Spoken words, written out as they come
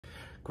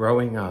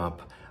Growing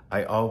up,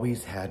 I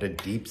always had a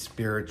deep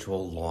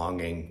spiritual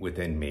longing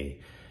within me.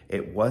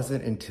 It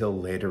wasn't until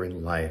later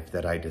in life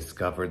that I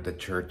discovered the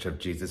Church of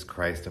Jesus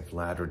Christ of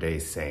Latter-day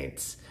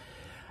Saints.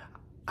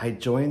 I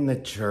joined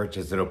the church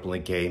as an openly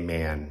gay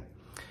man,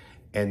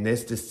 and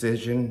this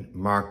decision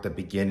marked the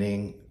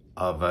beginning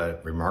of a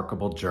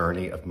remarkable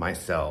journey of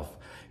myself.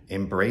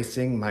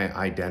 Embracing my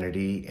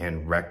identity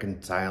and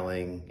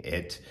reconciling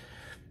it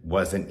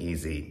wasn't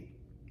easy.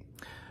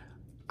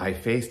 I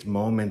faced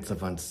moments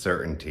of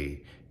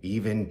uncertainty,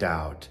 even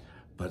doubt,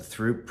 but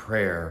through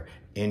prayer,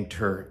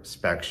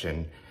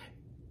 introspection,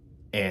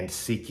 and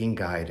seeking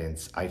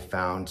guidance, I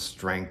found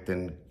strength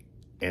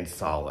and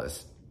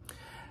solace.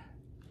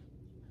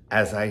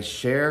 As I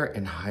share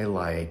and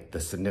highlight the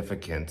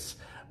significance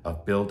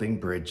of building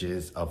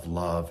bridges of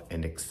love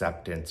and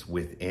acceptance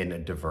within a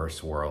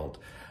diverse world,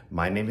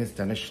 my name is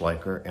Dennis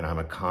Schleicher, and I'm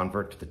a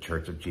convert to the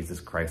Church of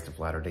Jesus Christ of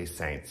Latter-day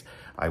Saints.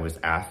 I was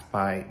asked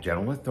by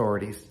general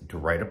authorities to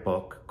write a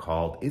book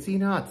called Is He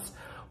Nuts?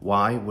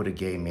 Why Would a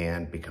Gay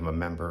Man Become a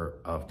Member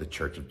of the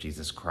Church of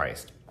Jesus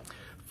Christ?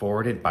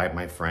 Forwarded by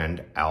my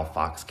friend Al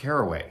Fox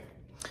Caraway.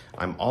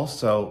 I'm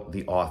also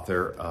the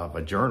author of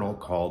a journal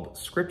called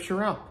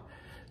Scripture Up,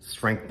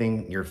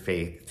 Strengthening Your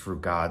Faith Through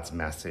God's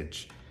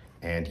Message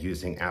and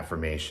Using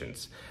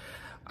Affirmations.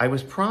 I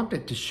was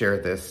prompted to share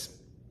this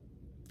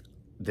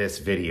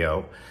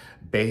video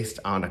based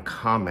on a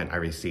comment I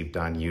received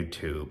on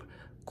YouTube.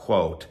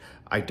 Quote,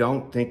 I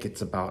don't think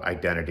it's about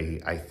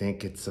identity. I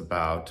think it's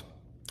about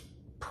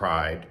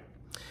pride.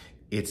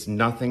 It's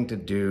nothing to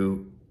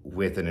do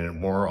with an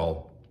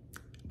immoral,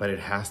 but it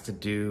has to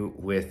do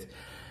with,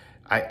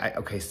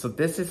 okay, so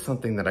this is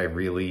something that I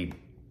really,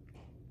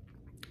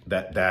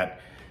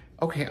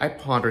 okay, I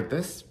pondered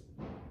this,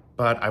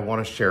 but I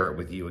want to share it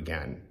with you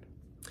again.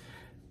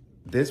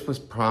 This was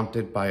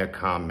prompted by a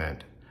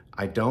comment.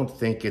 I don't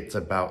think it's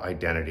about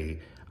identity.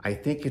 I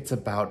think it's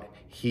about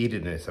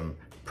hedonism.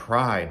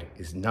 Pride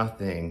is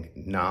nothing,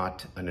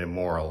 not an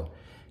immoral,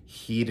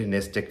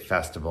 hedonistic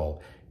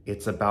festival.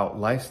 It's about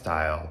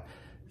lifestyle.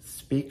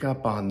 Speak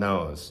up on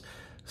those.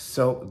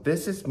 So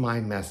this is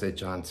my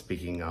message on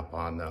speaking up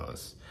on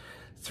those.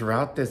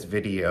 Throughout this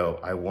video,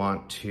 I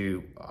want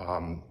to,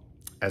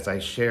 as I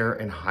share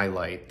and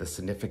highlight the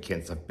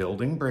significance of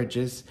building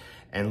bridges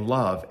and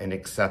love and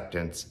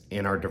acceptance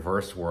in our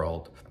diverse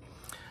world,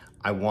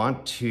 I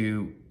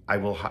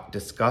will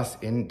discuss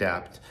in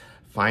depth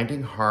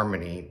finding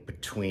harmony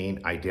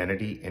between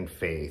identity and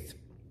faith,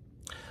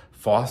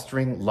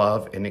 fostering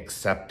love and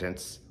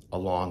acceptance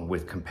along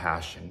with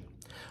compassion,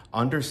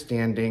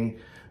 understanding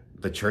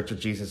the Church of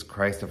Jesus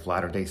Christ of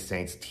Latter-day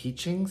Saints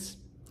teachings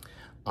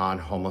on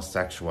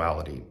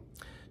homosexuality,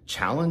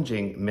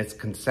 challenging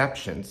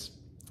misconceptions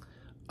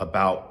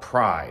about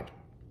pride,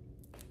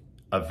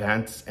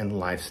 events, and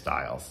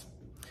lifestyles.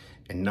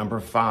 And number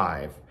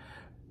 5,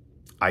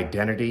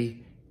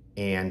 identity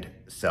and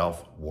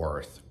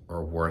self-worth,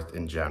 or worth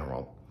in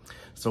general.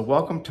 So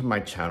welcome to my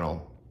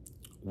channel,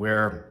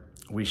 where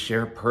we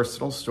share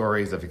personal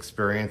stories of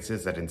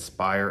experiences that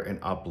inspire and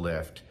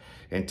uplift.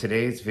 In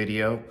today's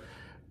video,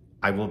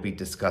 I will be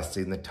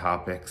discussing the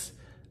topics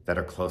that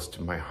are close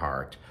to my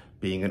heart.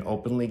 Being an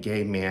openly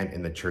gay man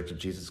in the Church of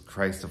Jesus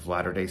Christ of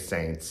Latter-day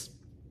Saints,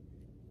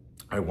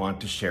 I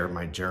want to share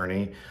my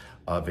journey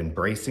of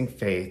embracing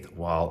faith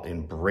while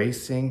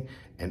embracing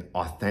an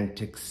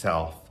authentic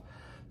self.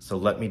 So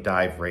let me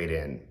dive right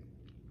in.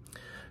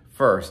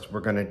 First, we're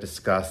going to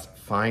discuss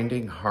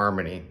finding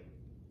harmony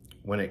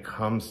when it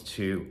comes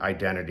to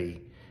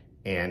identity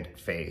and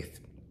faith.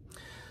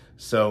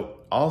 So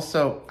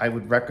also, I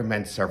would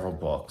recommend several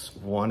books.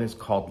 One is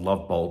called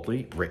Love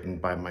Boldly, written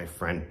by my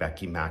friend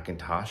Becky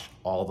McIntosh.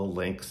 All the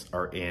links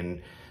are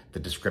in the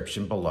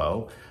description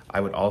below. I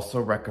would also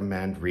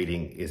recommend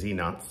reading Is He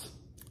Nuts?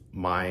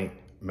 My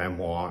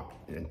memoir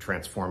and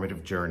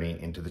transformative journey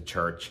into the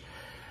church,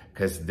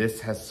 because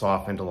this has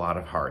softened a lot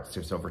of hearts.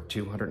 There's over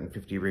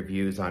 250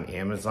 reviews on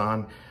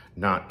Amazon,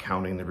 not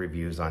counting the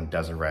reviews on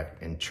Deseret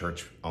and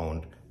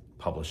church-owned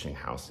publishing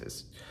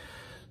houses.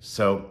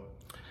 So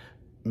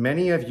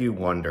many of you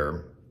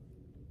wonder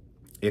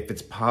if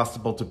it's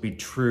possible to be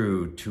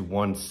true to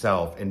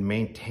oneself and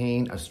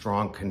maintain a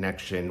strong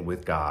connection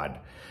with God.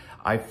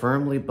 I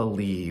firmly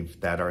believe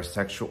that our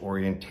sexual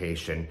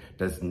orientation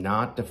does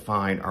not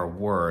define our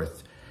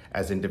worth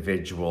as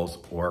individuals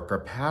or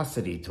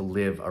capacity to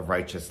live a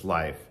righteous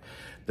life.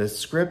 The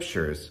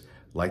scriptures,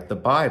 like the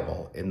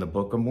Bible in the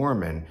Book of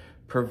Mormon,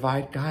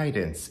 provide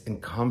guidance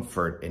and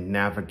comfort in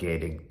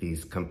navigating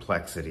these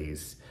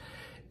complexities.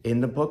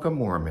 In the Book of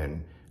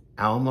Mormon,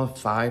 Alma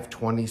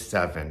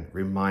 5:27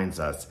 reminds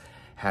us,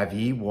 have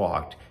ye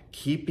walked,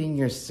 keeping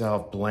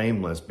yourself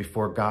blameless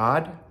before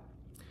God?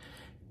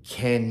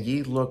 Can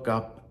ye look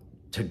up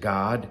to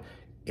God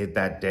in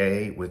that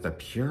day with a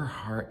pure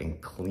heart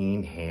and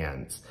clean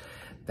hands?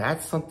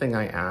 That's something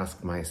I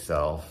ask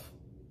myself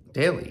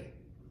daily.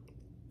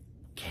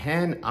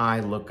 Can I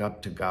look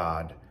up to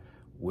God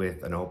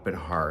with an open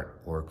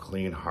heart or a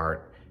clean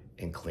heart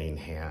and clean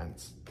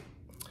hands?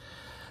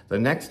 The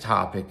next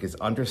topic is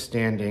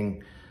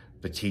understanding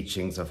the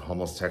teachings of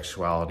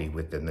homosexuality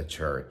within the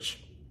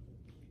church.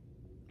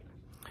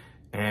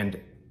 And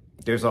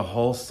there's a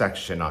whole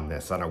section on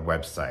this on our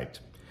website.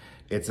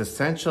 It's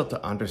essential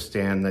to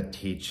understand the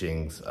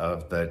teachings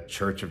of the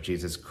Church of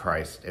Jesus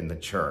Christ in the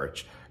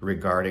church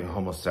regarding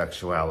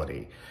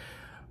homosexuality.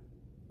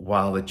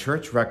 While the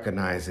church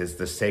recognizes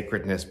the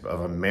sacredness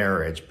of a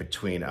marriage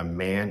between a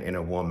man and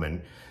a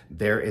woman,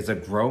 there is a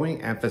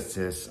growing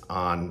emphasis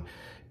on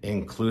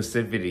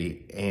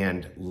inclusivity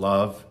and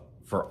love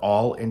for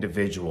all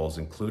individuals,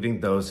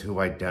 including those who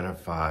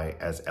identify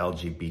as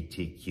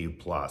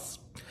LGBTQ+.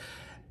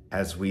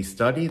 As we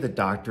study the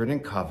Doctrine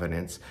and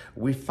Covenants,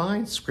 we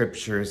find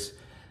scriptures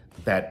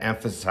that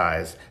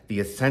emphasize the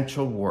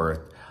essential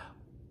worth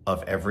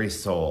of every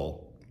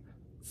soul.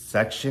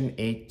 Section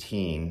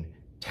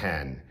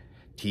 18:10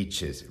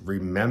 teaches,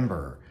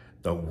 remember,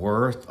 the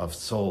worth of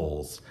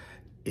souls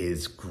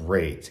is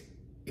great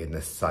in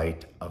the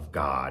sight of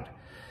God.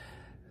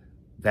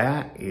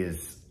 That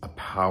is a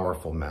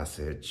powerful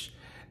message.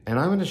 And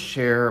I'm going to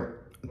share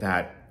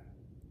that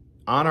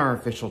on our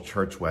official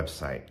church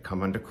website,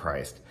 Come Unto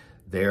Christ,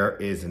 there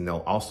is, and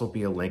there'll also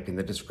be a link in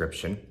the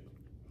description,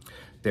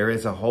 there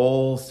is a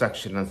whole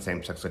section on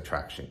same-sex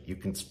attraction. You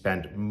can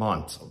spend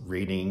months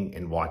reading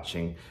and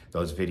watching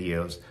those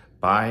videos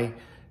by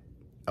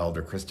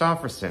Elder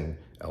Christofferson,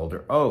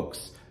 Elder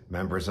Oaks,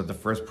 members of the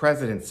First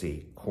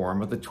Presidency,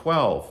 Quorum of the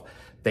 12.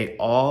 They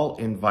all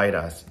invite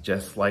us,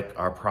 just like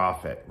our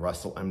prophet,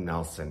 Russell M.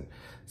 Nelson,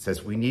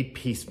 says we need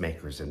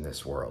peacemakers in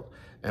this world.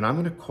 And I'm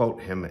going to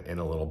quote him in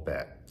a little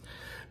bit.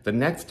 The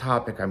next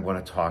topic I'm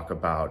going to talk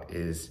about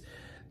is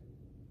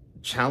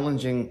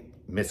challenging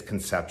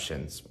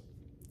misconceptions.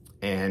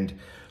 And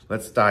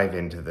let's dive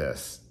into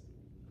this.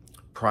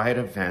 Pride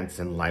events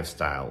and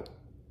lifestyles.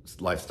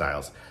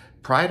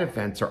 Pride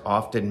events are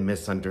often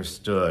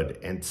misunderstood,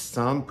 and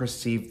some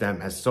perceive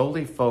them as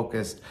solely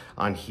focused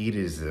on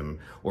hedonism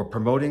or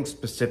promoting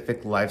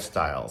specific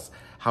lifestyles.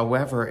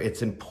 However,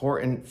 it's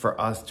important for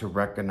us to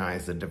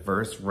recognize the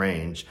diverse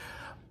range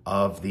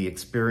of the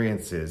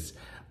experiences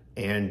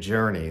and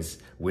journeys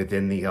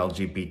within the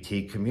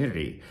LGBT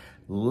community.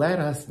 Let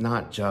us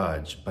not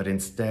judge, but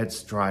instead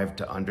strive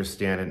to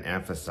understand and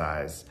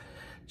emphasize.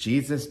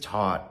 Jesus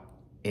taught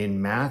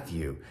in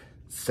Matthew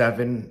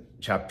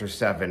chapter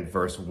 7,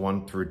 verse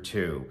 1 through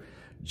 2,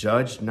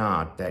 judge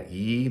not that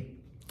ye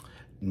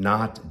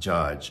not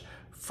judge,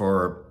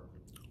 for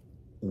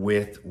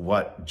with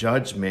what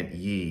judgment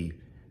ye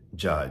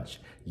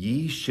judge,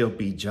 ye shall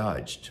be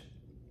judged.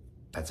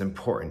 That's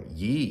important.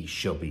 Ye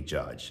shall be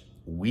judged.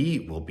 We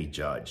will be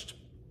judged.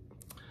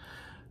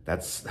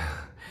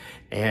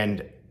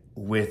 And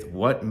with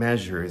what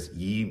measures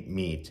ye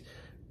meet,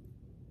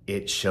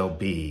 it shall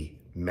be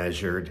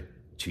measured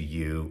to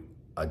you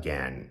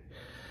again.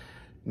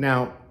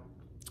 Now,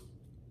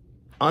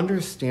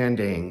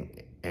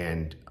 understanding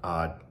and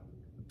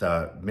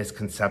the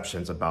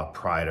misconceptions about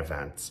pride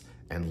events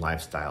and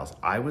lifestyles.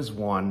 I was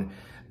one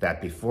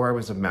that before I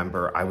was a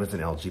member, I was an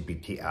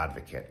LGBT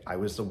advocate. I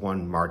was the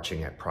one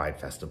marching at pride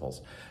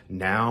festivals.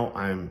 Now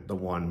I'm the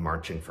one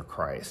marching for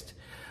Christ.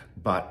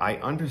 But I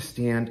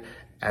understand,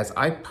 as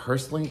I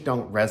personally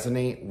don't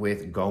resonate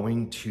with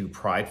going to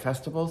pride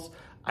festivals,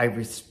 I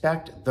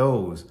respect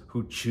those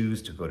who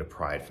choose to go to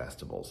pride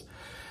festivals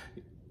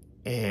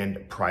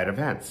and pride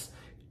events.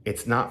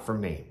 It's not for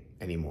me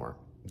anymore.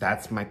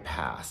 That's my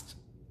past.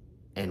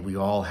 And we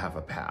all have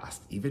a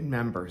past, even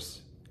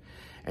members.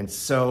 And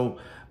so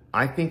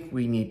I think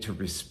we need to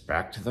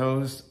respect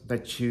those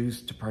that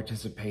choose to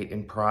participate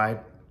in pride.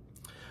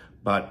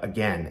 But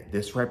again,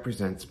 this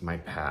represents my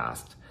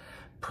past.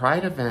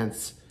 Pride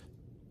events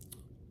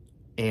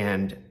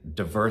and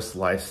diverse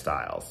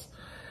lifestyles.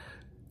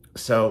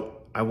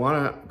 So I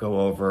want to go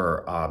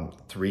over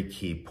 3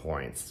 key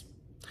points.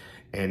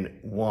 And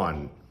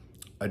 1,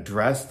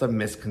 address the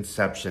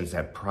misconceptions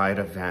that pride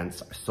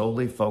events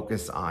solely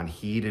focus on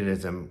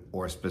hedonism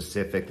or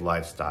specific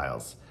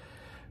lifestyles.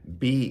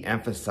 B,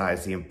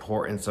 emphasize the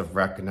importance of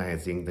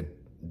recognizing the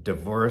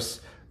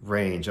diverse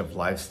range of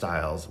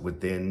lifestyles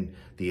within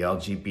the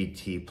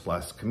LGBT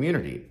plus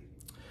community.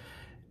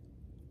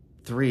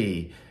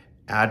 3,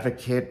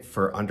 advocate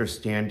for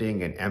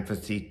understanding and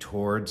empathy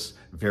towards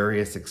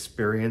various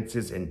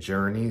experiences and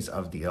journeys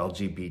of the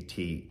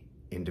LGBT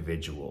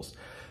individuals.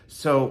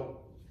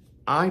 So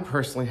I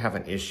personally have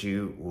an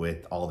issue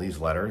with all these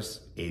letters,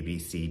 A, B,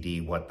 C,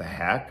 D, what the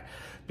heck?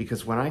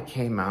 Because when I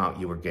came out,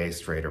 you were gay,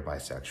 straight, or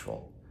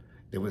bisexual.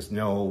 There was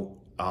no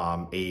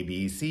A,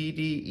 B, C,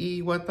 D,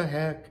 E, what the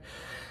heck?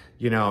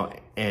 You know,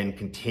 and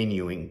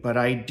continuing. But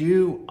I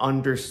do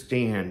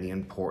understand the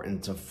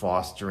importance of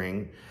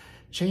fostering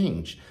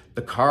change.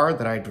 The car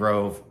that I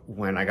drove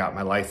when I got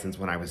my license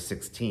when I was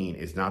 16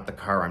 is not the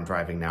car I'm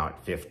driving now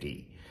at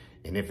 50.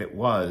 And if it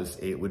was,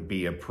 it would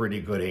be a pretty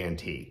good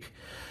antique.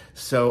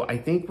 So I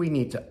think we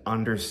need to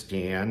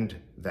understand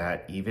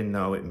that even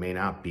though it may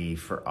not be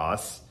for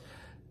us,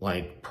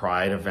 like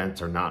pride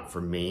events are not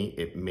for me,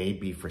 it may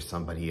be for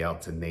somebody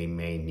else and they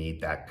may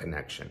need that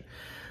connection.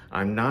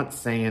 I'm not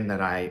saying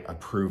that I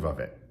approve of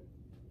it,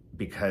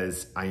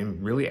 because I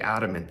am really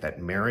adamant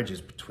that marriage is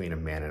between a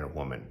man and a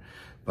woman.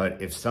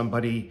 But if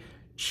somebody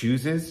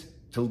chooses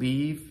to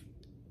leave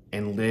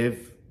and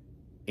live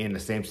in a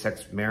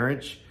same-sex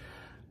marriage,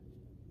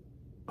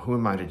 who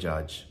am I to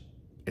judge?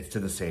 It's to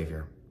the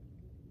Savior.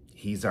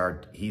 He's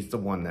the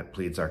one that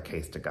pleads our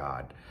case to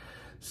God.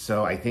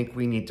 So I think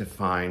we need to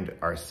find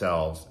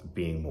ourselves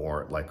being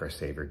more like our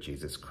Savior,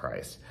 Jesus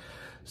Christ.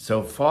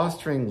 So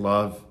fostering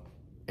love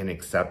and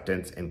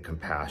acceptance and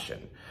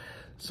compassion.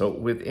 So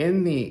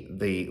within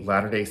the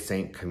Latter-day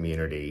Saint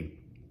community,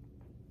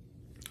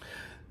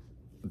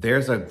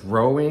 there's a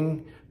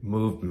growing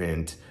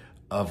movement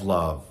of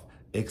love,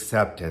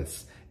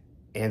 acceptance,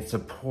 and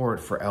support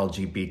for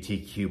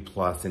LGBTQ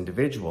plus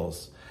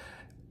individuals.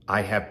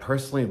 I have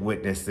personally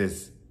witnessed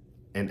this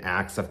in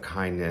acts of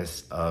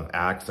kindness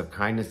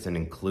and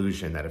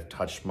inclusion that have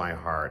touched my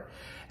heart.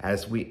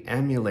 As we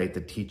emulate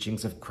the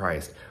teachings of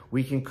Christ,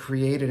 we can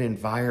create an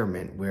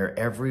environment where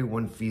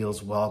everyone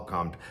feels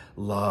welcomed,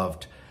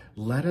 loved.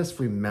 Let us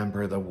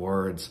remember the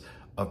words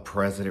of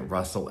President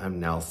Russell M.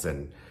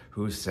 Nelson,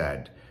 who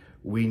said,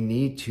 "We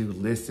need to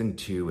listen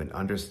to and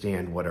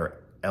understand what our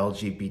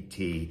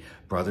LGBT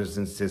brothers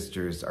and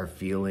sisters are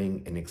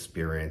feeling and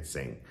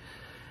experiencing."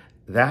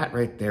 That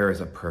right there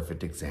is a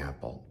perfect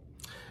example.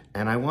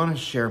 And I want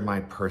to share my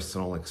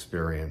personal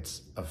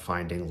experience of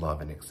finding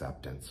love and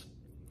acceptance.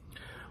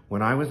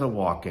 When I was a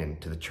walk-in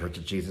to the Church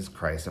of Jesus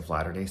Christ of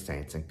Latter-day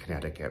Saints in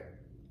Connecticut,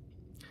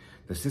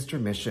 the sister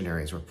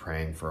missionaries were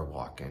praying for a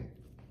walk-in,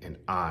 and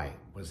I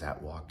was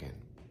that walk-in.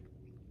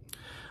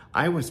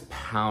 I was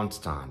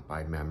pounced on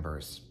by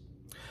members.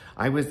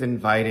 I was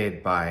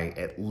invited by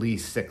at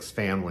least 6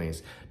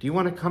 families. "Do you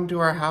want to come to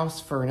our house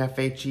for an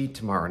FHE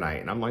tomorrow night?"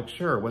 And I'm like,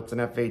 "Sure, what's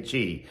an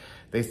FHE?"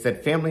 They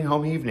said, "Family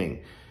home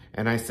evening."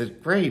 And I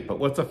said, "Great, but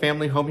what's a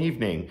family home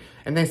evening?"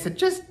 And they said,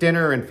 "Just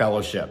dinner and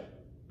fellowship."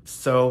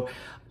 So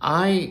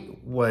I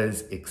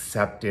was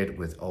accepted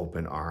with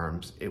open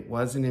arms. It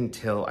wasn't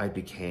until I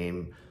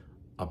became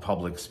a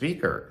public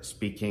speaker,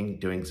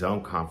 doing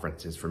zone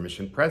conferences for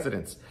mission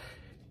presidents,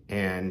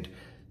 and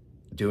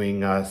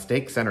doing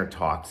stake center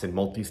talks and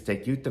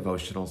multi-stake youth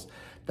devotionals,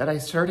 that I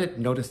started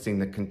noticing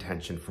the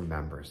contention from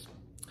members.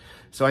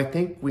 So I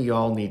think we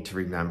all need to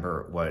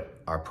remember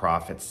what our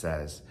prophet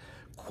says,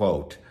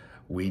 quote,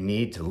 "We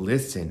need to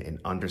listen and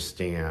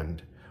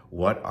understand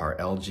what our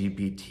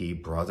LGBT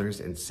brothers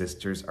and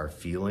sisters are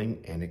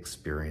feeling and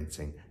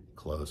experiencing,"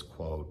 close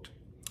quote.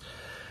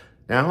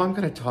 Now I'm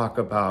going to talk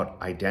about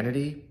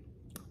identity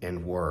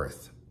and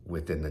worth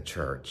within the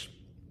church.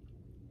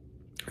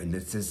 And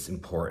this is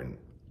important.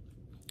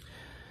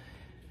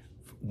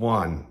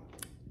 1,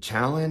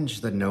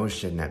 challenge the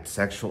notion that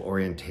sexual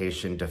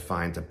orientation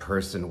defines a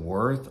person's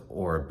worth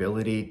or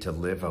ability to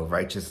live a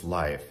righteous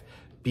life.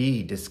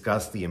 B,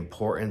 discuss the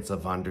importance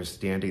of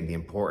understanding the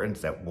importance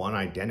that one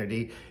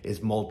identity is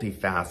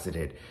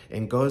multifaceted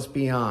and goes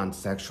beyond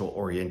sexual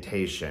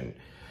orientation.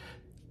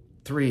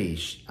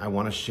 3, I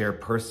want to share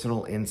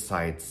personal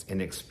insights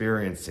and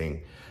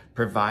experiencing,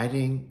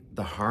 providing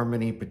the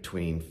harmony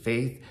between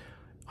faith,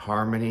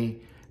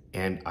 harmony,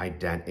 and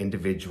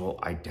individual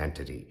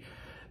identity.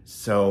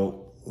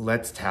 So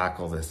let's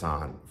tackle this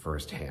on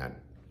firsthand.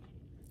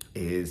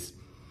 Is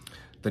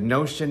the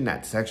notion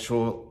that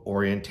sexual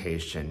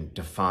orientation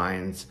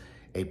defines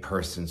a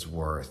person's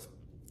worth.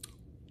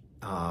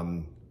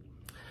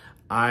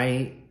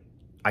 I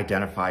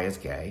identify as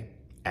gay,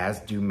 as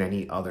do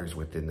many others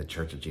within the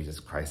Church of Jesus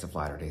Christ of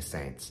Latter-day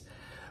Saints.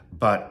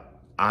 But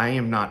I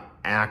am not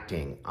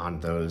acting on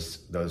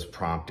those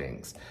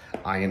promptings.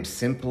 I am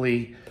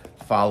simply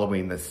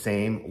following the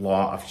same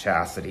law of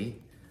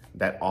chastity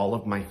that all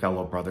of my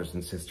fellow brothers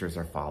and sisters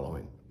are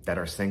following, that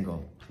are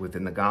single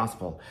within the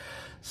gospel.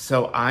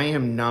 So I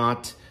am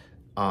not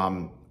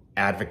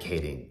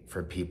advocating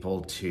for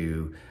people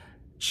to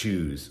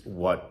choose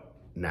what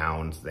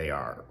nouns they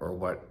are or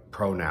what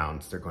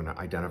pronouns they're going to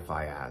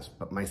identify as.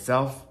 But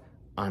myself,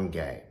 I'm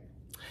gay.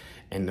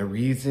 And the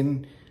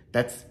reason,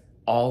 that's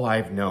all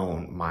I've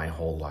known my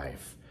whole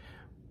life.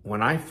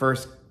 When I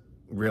first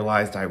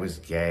realized I was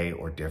gay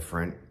or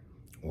different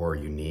or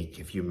unique,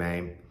 if you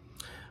may,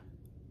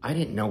 I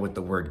didn't know what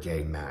the word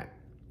gay meant.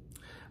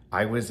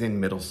 I was in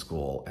middle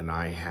school and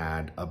I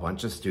had a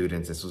bunch of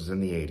students, this was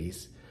in the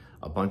 80s,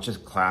 a bunch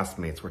of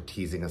classmates were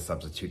teasing a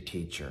substitute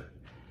teacher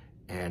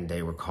and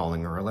they were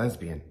calling her a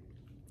lesbian.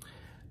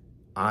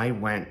 I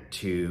went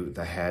to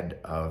the head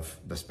of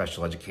the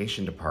special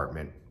education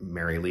department,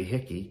 Mary Lee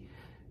Hickey,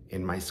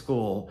 in my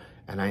school,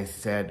 and I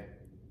said,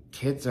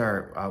 "Kids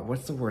are,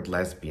 what's the word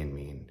lesbian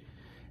mean?"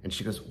 And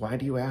she goes, "Why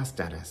do you ask,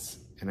 Dennis?"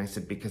 And I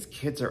said, "Because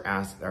kids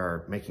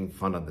are making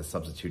fun of the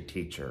substitute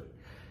teacher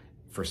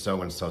for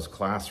so-and-so's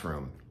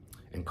classroom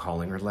and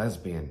calling her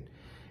lesbian."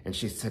 And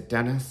she said,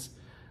 "Dennis,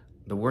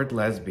 the word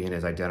lesbian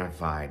is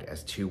identified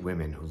as 2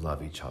 women who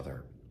love each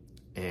other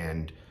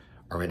and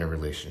are in a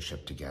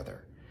relationship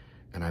together."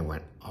 And I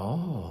went,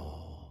 "Oh."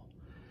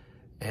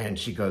 And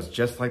she goes,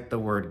 "Just like the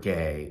word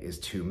gay is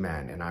 2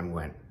 men." And I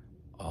went,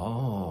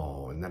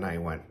 "Oh." And then I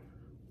went,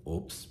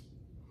 "Oops."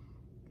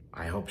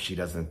 I hope she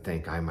doesn't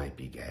think I might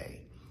be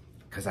gay,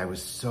 because I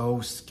was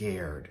so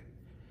scared.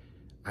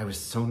 I was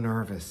so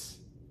nervous.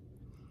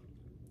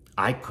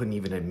 I couldn't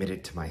even admit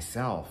it to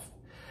myself.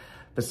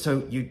 But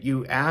so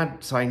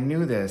so I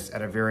knew this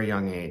at a very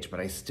young age, but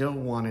I still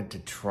wanted to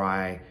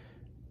try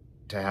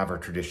to have a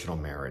traditional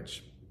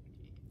marriage.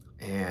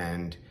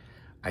 And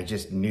I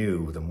just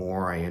knew the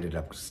more I ended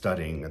up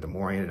studying, or the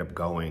more I ended up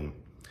going,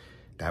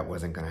 that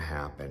wasn't gonna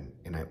happen.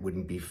 And it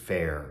wouldn't be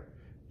fair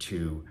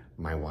to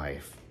my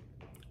wife,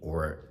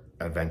 or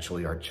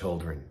eventually our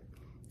children,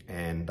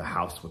 and the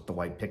house with the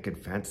white picket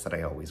fence that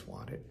I always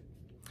wanted.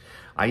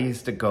 I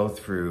used to go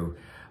through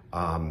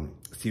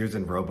Sears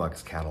and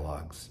Roebuck's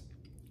catalogs,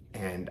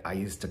 and I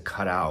used to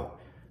cut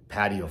out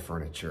patio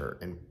furniture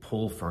and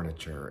pool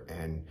furniture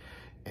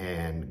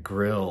and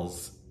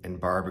grills and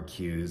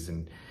barbecues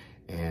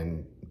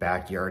and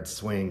backyard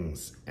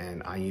swings,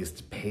 and I used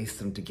to paste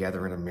them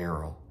together in a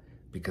mural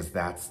because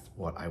that's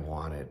what I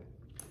wanted.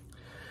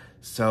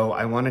 So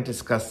I want to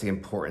discuss the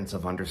importance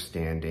of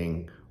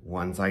understanding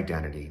one's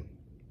identity,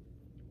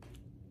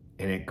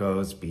 and it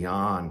goes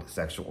beyond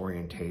sexual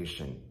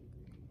orientation.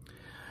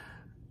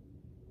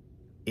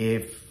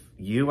 If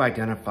you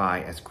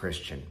identify as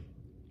Christian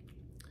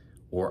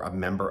or a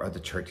member of the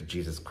Church of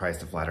Jesus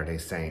Christ of Latter-day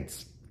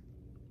Saints,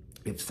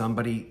 if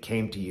somebody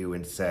came to you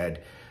and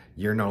said,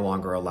 you're no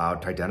longer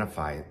allowed to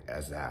identify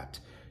as that,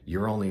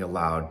 you're only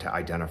allowed to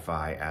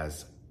identify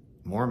as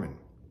Mormon,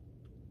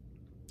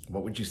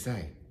 what would you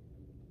say?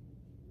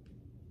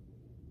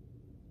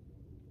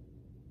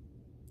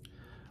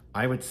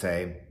 I would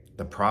say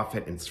the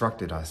prophet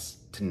instructed us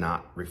to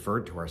not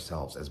refer to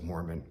ourselves as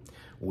Mormon.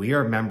 We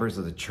are members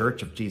of the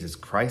Church of Jesus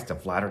Christ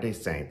of Latter-day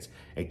Saints,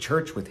 a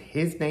church with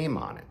his name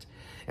on it.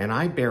 And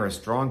I bear a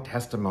strong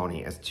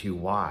testimony as to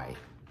why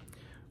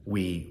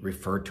we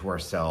refer to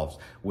ourselves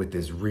with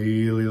this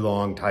really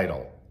long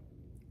title.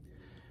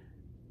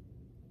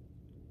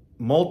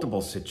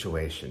 Multiple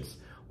situations.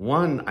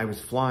 One, I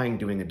was flying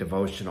doing a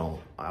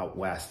devotional out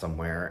west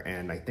somewhere,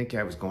 and I think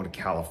I was going to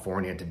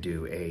California to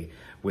do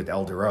with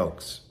Elder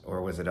Oaks,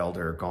 or was it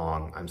Elder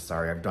Gong? I'm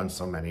sorry, I've done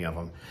so many of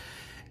them.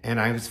 And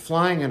I was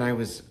flying, and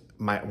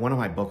one of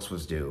my books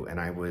was due, and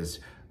I was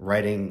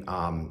writing,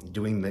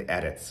 doing the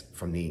edits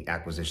from the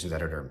acquisitions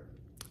editor.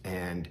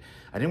 And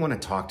I didn't want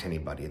to talk to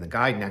anybody. And the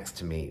guy next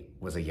to me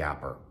was a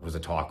yapper, was a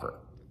talker.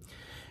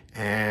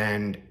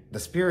 And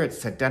the Spirit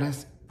said,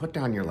 Dennis, put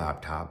down your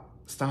laptop,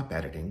 stop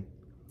editing,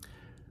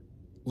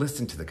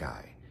 listen to the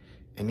guy.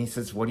 And he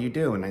says, what do you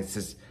do? And I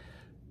says,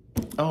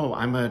 oh,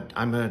 I'm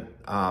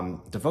a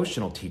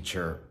devotional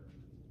teacher.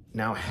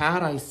 Now,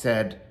 had I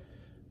said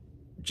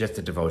just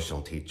a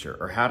devotional teacher,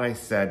 or had I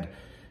said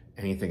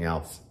anything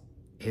else,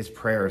 his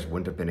prayers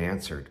wouldn't have been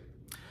answered.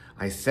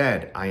 I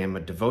said, I am a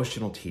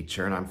devotional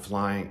teacher, and I'm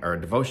flying, or a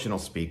devotional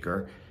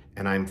speaker,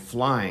 and I'm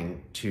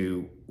flying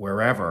to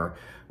wherever,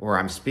 where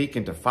I'm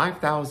speaking to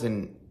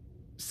 5,000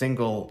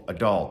 single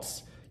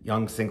adults,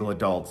 young single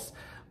adults,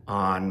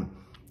 on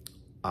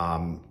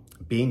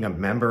being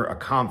a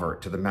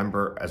convert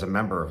to as a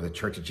member of the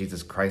Church of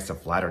Jesus Christ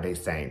of Latter-day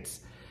Saints.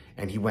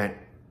 And he went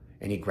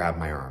and he grabbed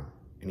my arm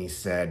and he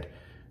said,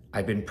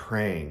 I've been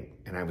praying,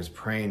 and I was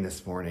praying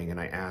this morning, and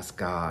I asked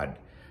God,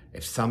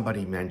 if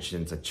somebody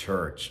mentions a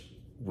church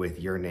with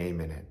your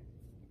name in it,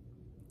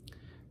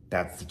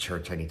 that's the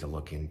church I need to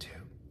look into.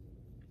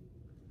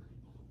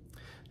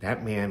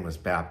 That man was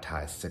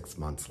baptized 6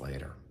 months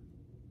later.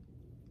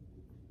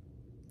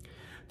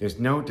 There's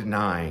no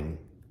denying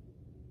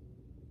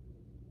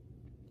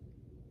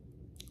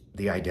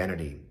the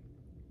identity.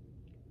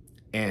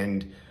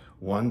 And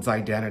one's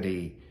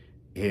identity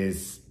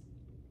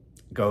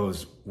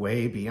goes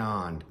way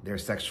beyond their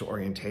sexual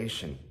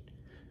orientation.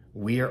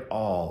 We are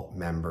all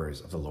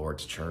members of the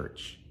Lord's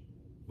church,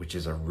 which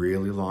is a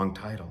really long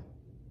title.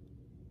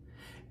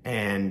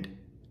 And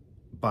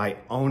by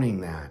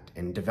owning that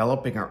and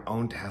developing our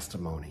own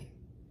testimony,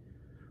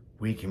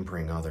 we can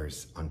bring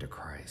others unto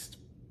Christ.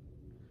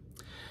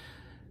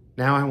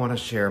 Now I want to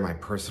share my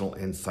personal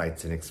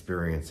insights and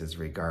experiences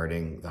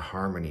regarding the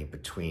harmony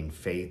between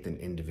faith and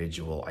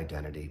individual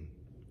identity.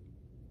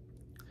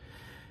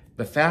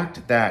 The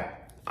fact that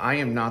I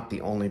am not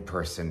the only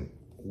person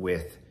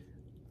with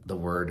the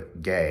word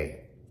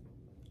gay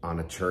on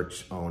a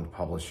church-owned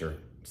publisher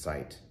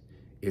site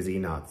is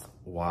enough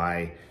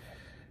why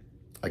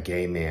a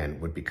gay man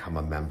would become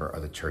a member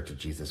of the Church of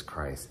Jesus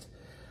Christ.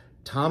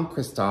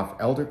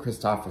 Elder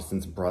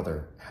Christofferson's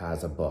brother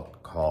has a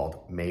book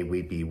called May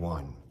We Be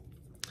One,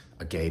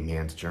 A Gay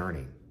Man's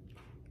Journey.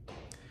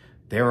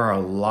 There are a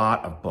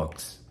lot of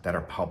books that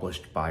are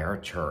published by our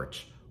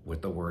church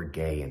with the word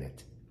gay in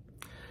it.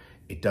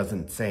 It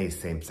doesn't say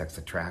same-sex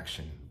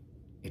attraction.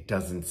 It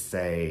doesn't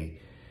say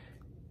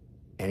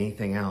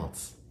anything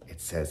else.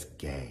 It says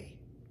gay.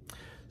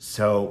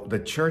 So the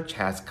church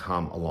has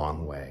come a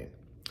long way.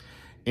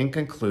 In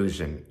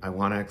conclusion, I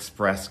want to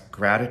express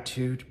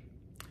gratitude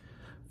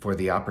for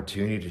the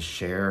opportunity to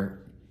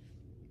share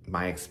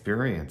my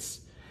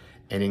experience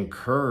and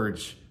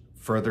encourage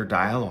further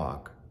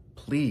dialogue.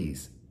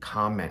 Please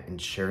comment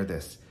and share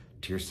this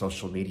to your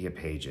social media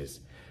pages.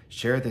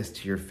 Share this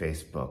to your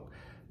Facebook,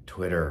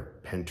 Twitter,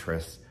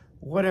 Pinterest,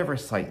 whatever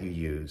site you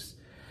use,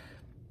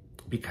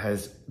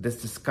 because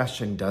this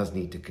discussion does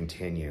need to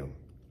continue.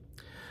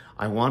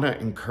 I want to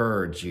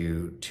encourage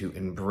you to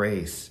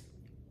embrace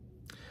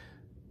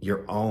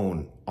your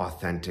own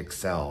authentic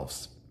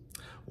selves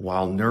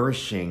while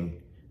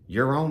nourishing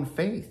your own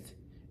faith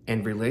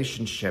and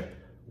relationship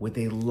with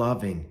a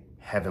loving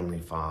Heavenly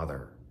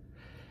Father.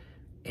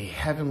 A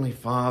Heavenly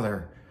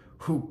Father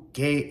who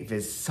gave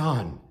His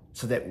Son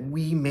so that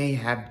we may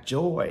have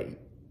joy.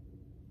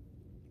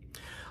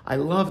 I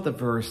love the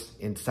verse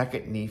in 2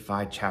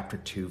 Nephi chapter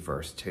 2,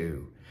 verse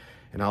 2,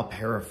 and I'll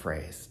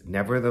paraphrase.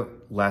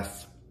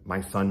 Nevertheless,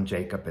 my son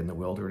Jacob in the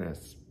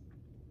wilderness.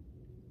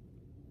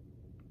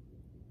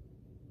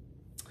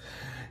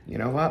 You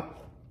know what?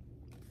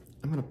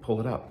 I'm going to pull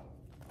it up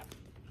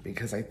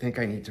because I think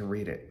I need to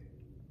read it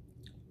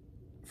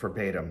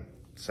verbatim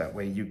so that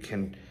way you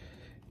can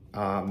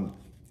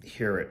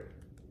hear it.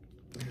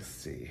 Let's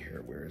see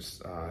here.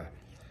 Where's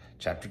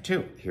chapter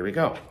 2? Here we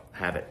go.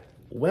 Have it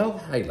well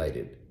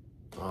highlighted,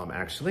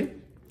 actually,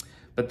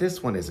 but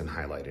this one isn't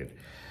highlighted.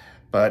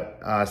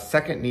 But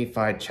 2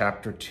 Nephi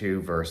chapter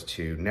 2, verse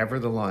 2,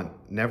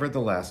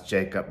 Nevertheless,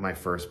 Jacob, my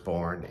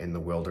firstborn in the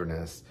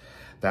wilderness,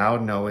 thou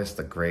knowest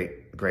the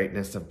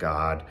greatness of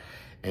God,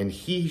 and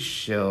He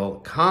shall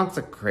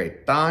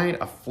consecrate thine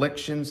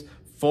afflictions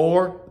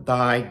for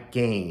thy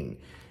gain.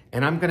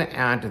 And I'm going to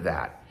add to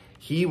that.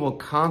 He will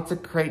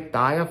consecrate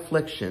thy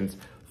afflictions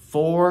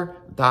for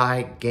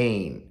thy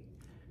gain,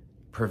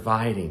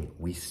 providing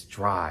we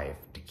strive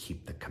to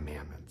keep the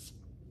commandments.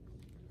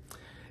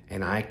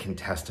 And I can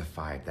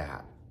testify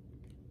that.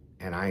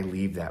 And I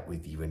leave that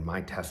with you in my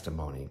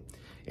testimony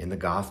in the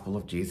gospel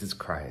of Jesus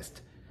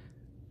Christ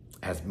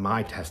as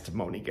my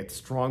testimony gets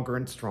stronger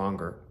and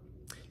stronger.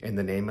 In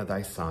the name of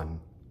thy Son,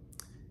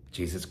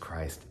 Jesus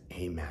Christ,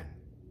 amen.